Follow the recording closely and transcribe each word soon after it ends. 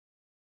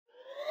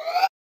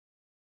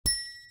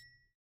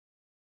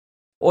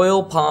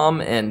Oil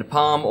palm and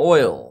palm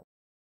oil.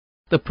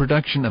 The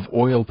production of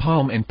oil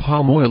palm and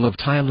palm oil of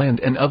Thailand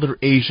and other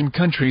Asian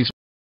countries.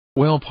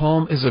 Oil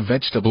palm is a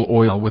vegetable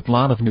oil with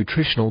lot of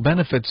nutritional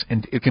benefits,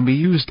 and it can be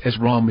used as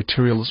raw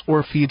materials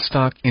or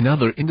feedstock in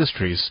other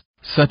industries,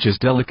 such as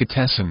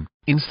delicatessen,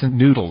 instant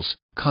noodles,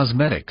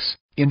 cosmetics,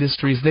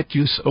 industries that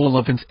use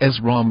olefins as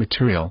raw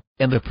material,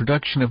 and the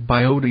production of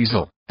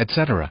biodiesel,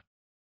 etc.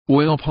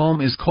 Oil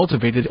palm is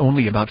cultivated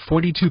only about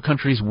 42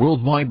 countries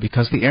worldwide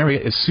because the area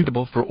is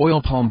suitable for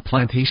oil palm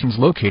plantations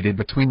located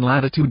between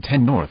latitude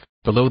 10 north,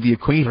 below the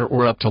equator,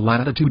 or up to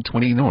latitude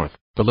 20 north,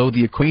 below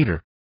the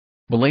equator.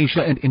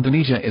 Malaysia and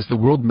Indonesia is the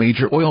world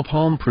major oil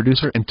palm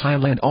producer, and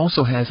Thailand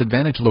also has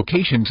advantage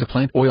location to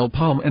plant oil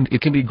palm, and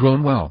it can be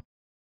grown well.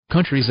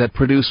 Countries that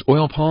produce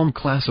oil palm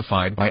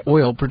classified by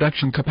oil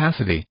production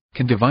capacity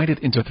can divide it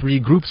into three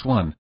groups.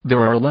 1. There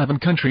are 11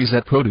 countries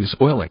that produce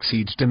oil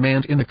exceeds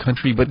demand in the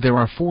country, but there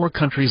are 4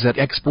 countries that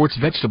exports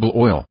vegetable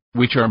oil,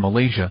 which are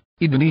Malaysia,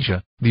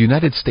 Indonesia, the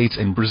United States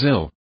and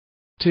Brazil.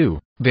 2.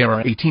 There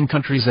are 18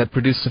 countries that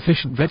produce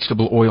sufficient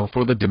vegetable oil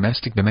for the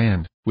domestic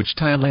demand, which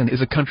Thailand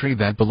is a country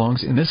that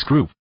belongs in this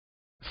group.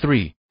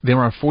 3. There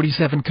are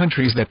 47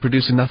 countries that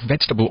produce enough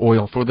vegetable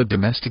oil for the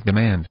domestic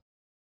demand.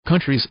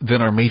 Countries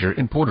that are major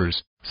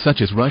importers,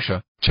 such as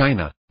Russia,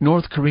 China,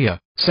 North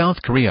Korea,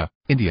 South Korea,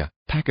 India,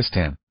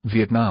 Pakistan,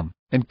 Vietnam,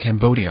 and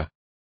Cambodia.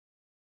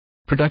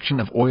 Production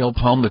of oil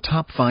palm. The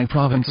top 5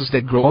 provinces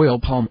that grow oil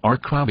palm are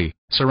Krabi,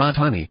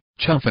 Saratani,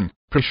 Chumphan,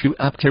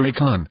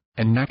 Prachuapkharikan,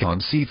 and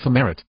Nakhon Si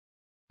Thammarat.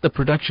 The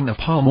production of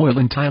palm oil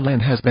in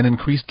Thailand has been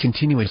increased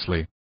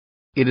continuously.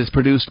 It is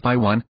produced by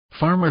 1.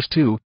 Farmers,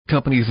 2.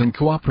 Companies and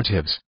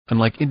cooperatives,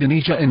 unlike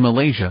Indonesia and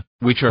Malaysia,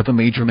 which are the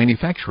major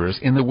manufacturers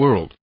in the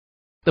world.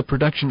 The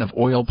production of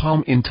oil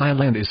palm in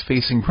Thailand is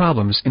facing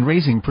problems in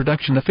raising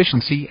production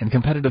efficiency and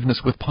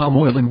competitiveness with palm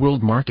oil in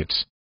world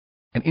markets.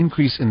 An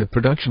increase in the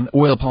production of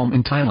oil palm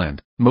in Thailand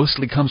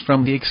mostly comes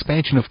from the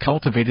expansion of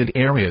cultivated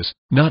areas,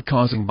 not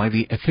causing by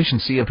the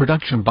efficiency of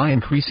production by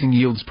increasing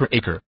yields per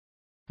acre.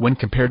 When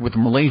compared with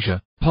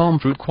Malaysia, palm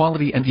fruit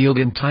quality and yield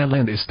in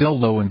Thailand is still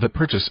low, and the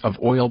purchase of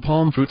oil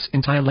palm fruits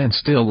in Thailand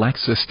still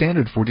lacks a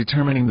standard for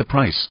determining the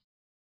price.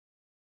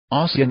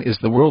 ASEAN is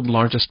the world's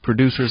largest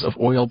producers of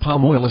oil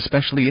palm oil,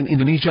 especially in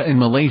Indonesia and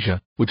Malaysia,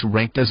 which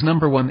ranked as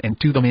number 1 and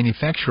 2 the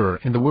manufacturer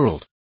in the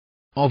world.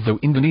 Although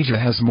Indonesia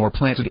has more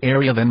planted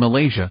area than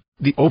Malaysia,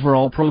 the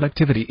overall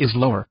productivity is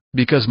lower,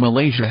 because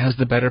Malaysia has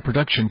the better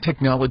production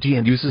technology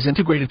and uses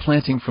integrated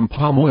planting from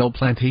palm oil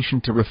plantation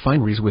to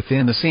refineries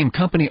within the same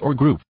company or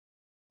group.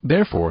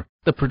 Therefore,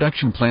 the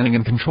production planning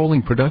and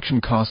controlling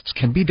production costs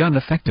can be done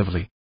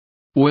effectively.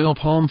 Oil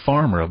palm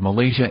farmer of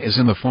Malaysia is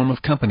in the form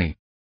of company.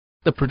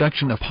 The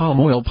production of palm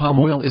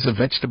oil is a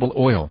vegetable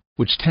oil,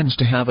 which tends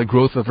to have a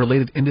growth of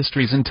related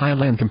industries in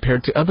Thailand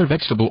compared to other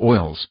vegetable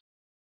oils.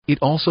 It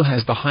also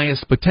has the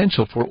highest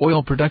potential for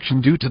oil production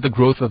due to the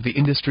growth of the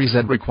industries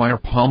that require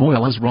palm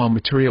oil as raw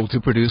material to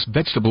produce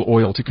vegetable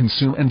oil to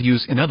consume and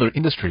use in other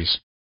industries.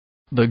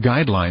 The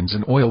guidelines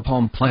in oil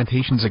palm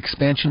plantations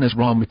expansion as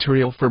raw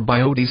material for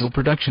biodiesel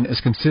production is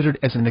considered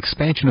as an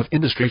expansion of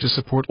industry to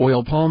support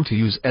oil palm to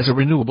use as a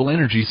renewable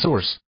energy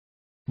source.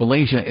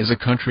 Malaysia is a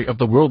country of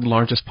the world's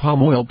largest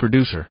palm oil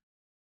producer.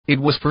 It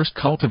was first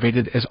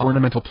cultivated as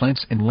ornamental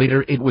plants, and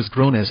later it was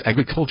grown as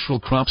agricultural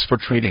crops for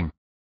trading.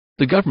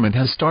 The government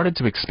has started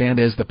to expand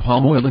as the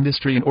palm oil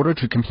industry in order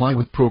to comply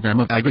with program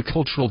of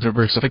agricultural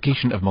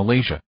diversification of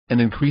Malaysia, and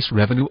increase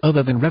revenue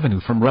other than revenue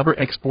from rubber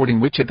exporting,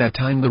 which at that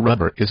time the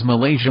rubber is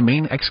Malaysia's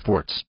main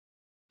exports.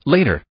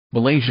 Later,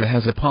 Malaysia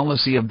has a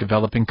policy of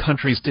developing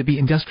countries to be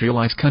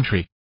industrialized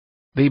country.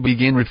 They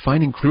began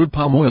refining crude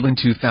palm oil in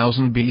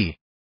 2000 BE.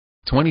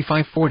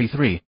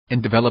 2543,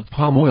 and developed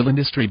palm oil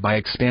industry by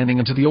expanding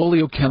into the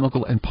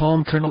oleochemical and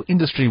palm kernel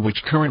industry,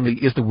 which currently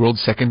is the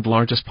world's second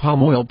largest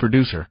palm oil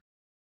producer.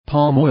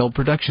 Palm oil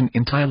production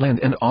in Thailand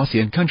and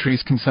ASEAN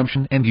countries.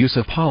 Consumption and use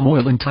of palm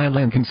oil in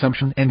Thailand.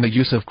 Consumption and the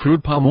use of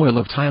crude palm oil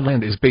of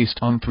Thailand is based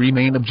on 3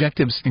 main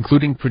objectives,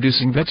 including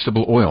producing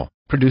vegetable oil,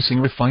 producing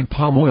refined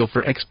palm oil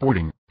for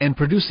exporting, and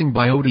producing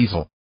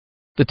biodiesel.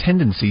 The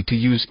tendency to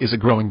use is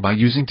growing by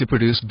using to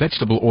produce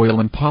vegetable oil,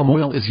 and palm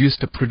oil is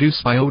used to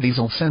produce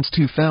biodiesel since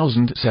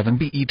 2007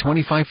 BE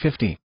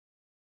 2550.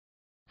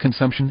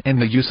 Consumption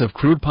and the use of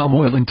crude palm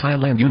oil in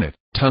Thailand. Unit,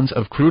 tons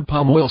of crude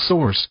palm oil.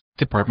 Source,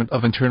 Department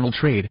of Internal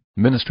Trade,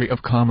 Ministry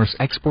of Commerce.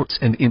 Exports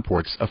and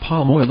imports of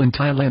palm oil in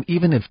Thailand.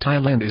 Even if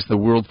Thailand is the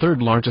world's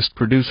 3rd largest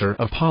producer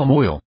of palm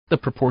oil, the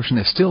proportion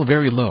is still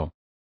very low.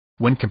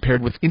 When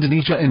compared with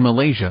Indonesia and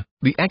Malaysia,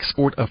 the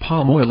export of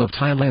palm oil of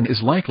Thailand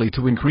is likely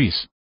to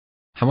increase.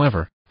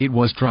 However, it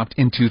was dropped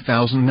in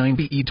 2009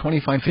 BE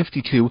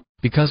 2552,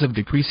 because of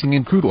decreasing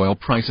in crude oil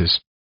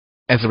prices.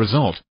 As a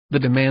result, the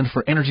demand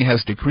for energy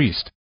has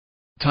decreased.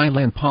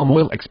 Thailand palm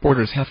oil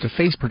exporters have to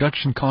face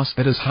production costs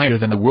that is higher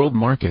than the world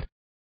market.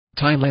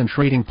 Thailand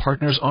trading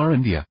partners are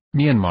India,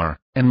 Myanmar,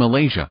 and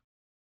Malaysia.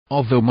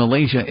 Although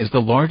Malaysia is the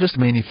largest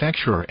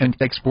manufacturer and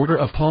exporter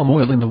of palm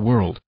oil in the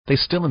world, they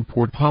still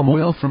import palm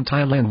oil from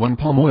Thailand. One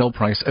palm oil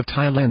price of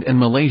Thailand and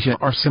Malaysia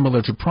are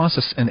similar to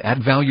process and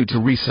add value to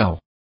resell.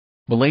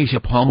 Malaysia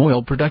palm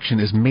oil production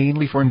is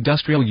mainly for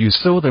industrial use,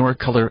 so there are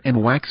color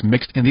and wax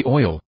mixed in the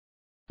oil,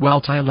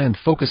 while Thailand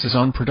focuses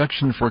on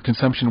production for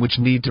consumption, which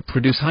need to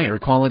produce higher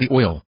quality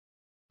oil.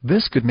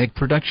 This could make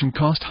production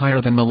cost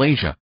higher than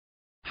Malaysia.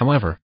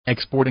 However,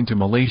 exporting to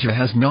Malaysia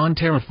has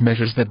non-tariff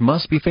measures that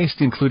must be faced,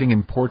 including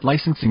import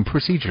licensing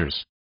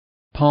procedures.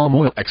 Palm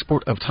oil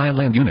export of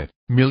Thailand unit,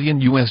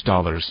 million US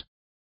dollars.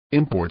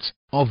 Imports.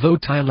 Although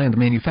Thailand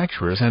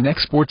manufactures and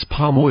exports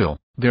palm oil,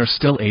 there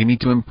still a need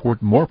to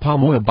import more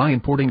palm oil by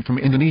importing from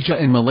Indonesia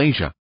and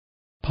Malaysia.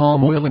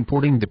 Palm oil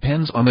importing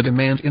depends on the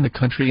demand in the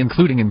country,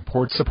 including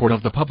import support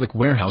of the Public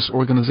Warehouse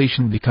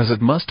Organization, because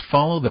it must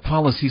follow the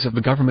policies of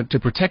the government to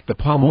protect the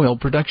palm oil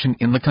production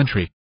in the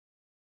country.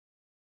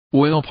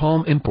 Oil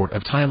palm import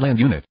of Thailand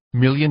unit,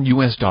 million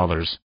US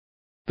dollars.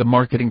 The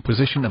marketing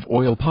position of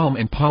oil palm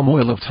and palm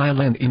oil of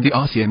Thailand in the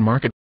ASEAN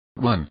market.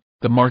 1.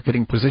 The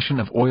marketing position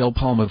of oil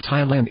palm of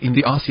Thailand in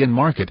the ASEAN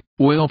market.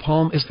 Oil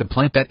palm is the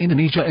plant that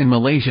Indonesia and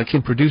Malaysia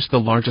can produce, the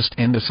largest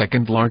and the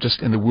second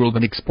largest in the world,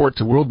 and export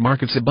to world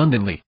markets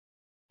abundantly.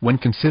 When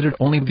considered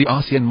only the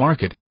ASEAN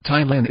market,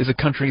 Thailand is a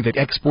country that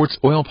exports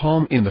oil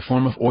palm in the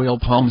form of oil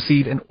palm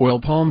seed and oil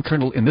palm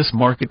kernel in this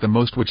market the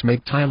most, which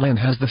make Thailand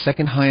has the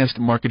second highest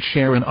market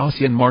share in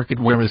ASEAN market,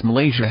 whereas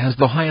Malaysia has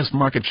the highest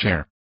market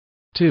share.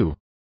 2.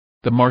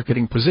 The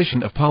marketing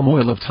position of palm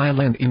oil of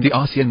Thailand in the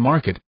ASEAN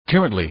market.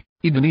 Currently,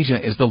 Indonesia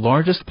is the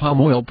largest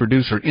palm oil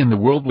producer in the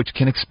world, which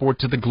can export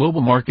to the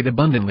global market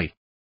abundantly.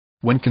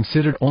 When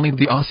considered only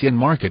the ASEAN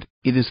market,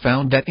 it is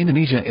found that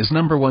Indonesia is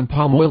number 1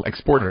 palm oil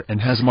exporter and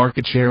has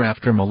market share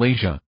after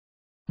Malaysia,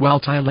 while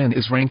Thailand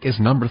is ranked as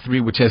number 3,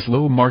 which has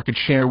low market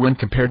share when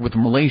compared with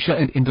Malaysia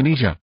and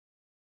Indonesia.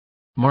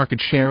 Market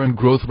share and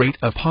growth rate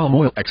of palm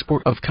oil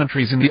export of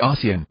countries in the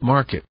ASEAN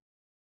market.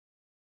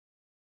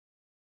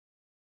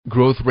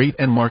 Growth rate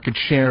and market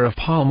share of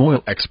palm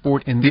oil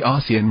export in the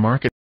ASEAN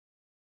market.